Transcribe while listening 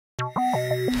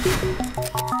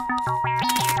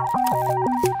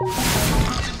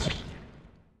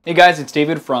Hey guys, it's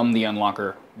David from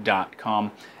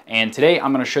theunlocker.com, and today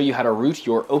I'm going to show you how to root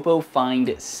your Oppo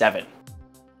Find 7.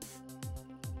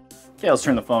 Okay, let's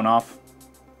turn the phone off.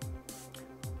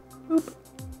 Boop.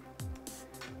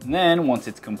 And then, once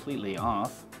it's completely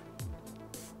off,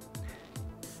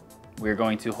 we're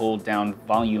going to hold down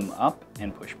volume up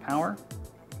and push power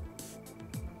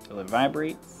until it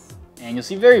vibrates. And you'll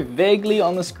see very vaguely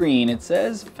on the screen it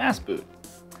says fast boot.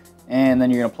 And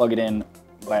then you're going to plug it in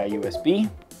via USB.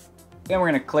 Then we're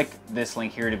going to click this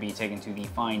link here to be taken to the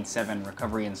Find 7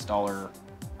 recovery installer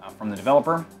from the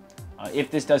developer. If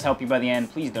this does help you by the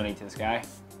end, please donate to this guy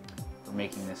for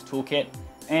making this toolkit.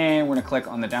 And we're going to click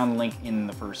on the download link in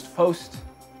the first post.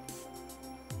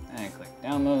 And click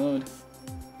download.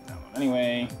 Download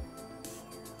anyway.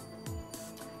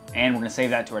 And we're going to save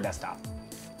that to our desktop.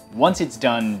 Once it's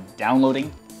done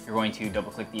downloading, you're going to double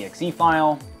click the exe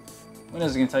file.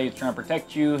 Windows is going to tell you it's trying to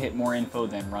protect you. Hit more info,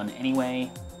 then run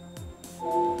anyway.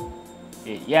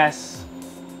 Hit yes,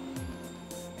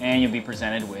 and you'll be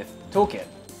presented with the toolkit.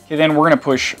 Okay, then we're going to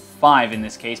push 5 in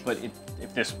this case, but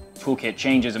if this toolkit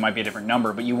changes, it might be a different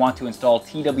number, but you want to install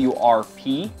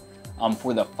TWRP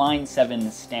for the Find 7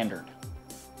 standard,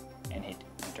 and hit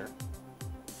enter.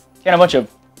 Okay, and a bunch of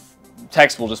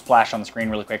text will just flash on the screen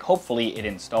really quick. Hopefully it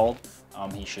installed.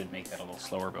 He should make that a little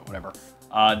slower, but whatever.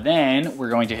 Then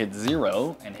we're going to hit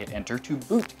 0 and hit enter to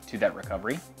boot to that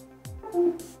recovery.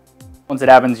 Once it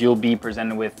happens, you'll be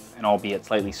presented with an albeit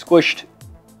slightly squished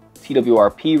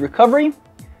TWRP recovery.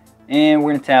 And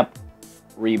we're going to tap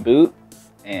reboot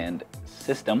and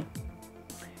system.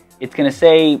 It's going to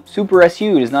say Super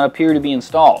SU does not appear to be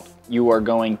installed. You are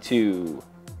going to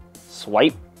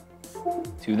swipe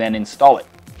to then install it.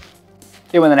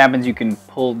 Okay, when that happens, you can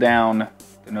pull down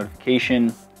the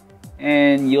notification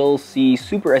and you'll see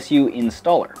Super SU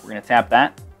installer. We're going to tap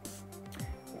that.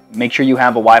 Make sure you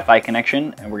have a Wi-Fi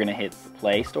connection, and we're going to hit the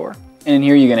Play Store. And in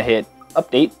here, you're going to hit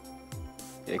Update,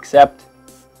 hit Accept.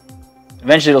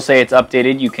 Eventually, it'll say it's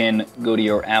updated. You can go to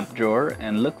your app drawer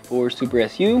and look for Super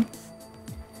SU.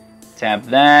 Tap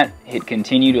that, hit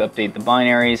Continue to update the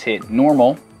binaries, hit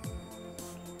Normal.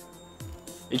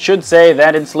 It should say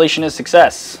that installation is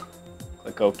success.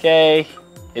 Click OK,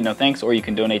 hit No Thanks, or you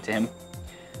can donate to him.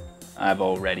 I've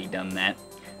already done that.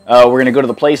 We're going to go to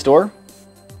the Play Store.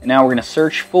 And now we're going to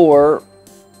search for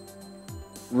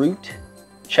root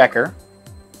checker.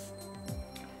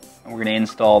 And we're going to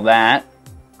install that.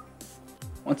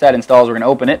 Once that installs, we're going to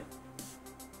open it.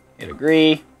 Hit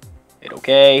agree. Hit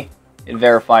OK. Hit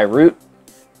verify root.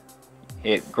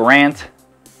 Hit grant.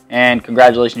 And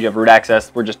congratulations, you have root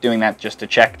access. We're just doing that just to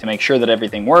check to make sure that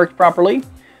everything worked properly.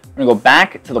 We're going to go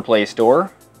back to the Play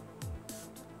Store.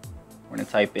 We're going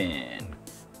to type in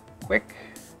quick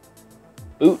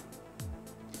boot.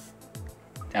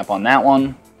 Tap on that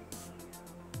one,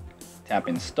 tap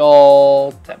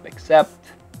install, tap accept,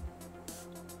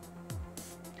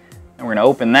 and we're going to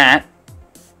open that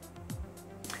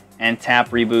and tap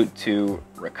reboot to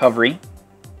recovery,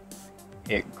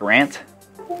 hit grant,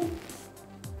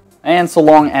 and so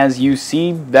long as you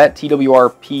see that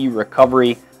TWRP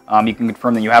recovery, you can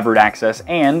confirm that you have root access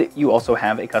and you also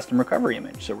have a custom recovery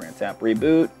image. So we're going to tap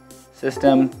reboot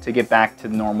system to get back to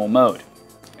the normal mode.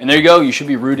 And there you go, you should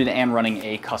be rooted and running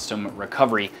a custom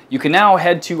recovery. You can now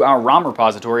head to our ROM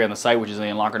repository on the site, which is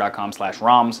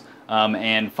theunlocker.com/ROMs,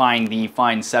 and find the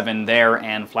Find 7 there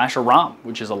and flash a ROM,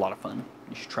 which is a lot of fun.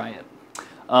 You should try it.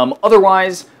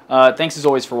 Otherwise, thanks as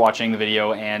always for watching the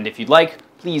video, and if you'd like,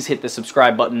 please hit the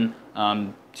subscribe button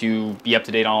to be up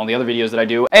to date on all the other videos that I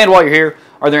do. And while you're here,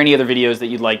 are there any other videos that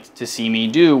you'd like to see me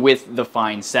do with the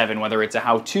Find 7, whether it's a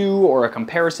how-to or a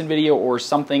comparison video or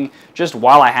something, just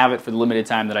while I have it for the limited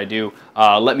time that I do,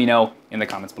 let me know in the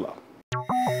comments below.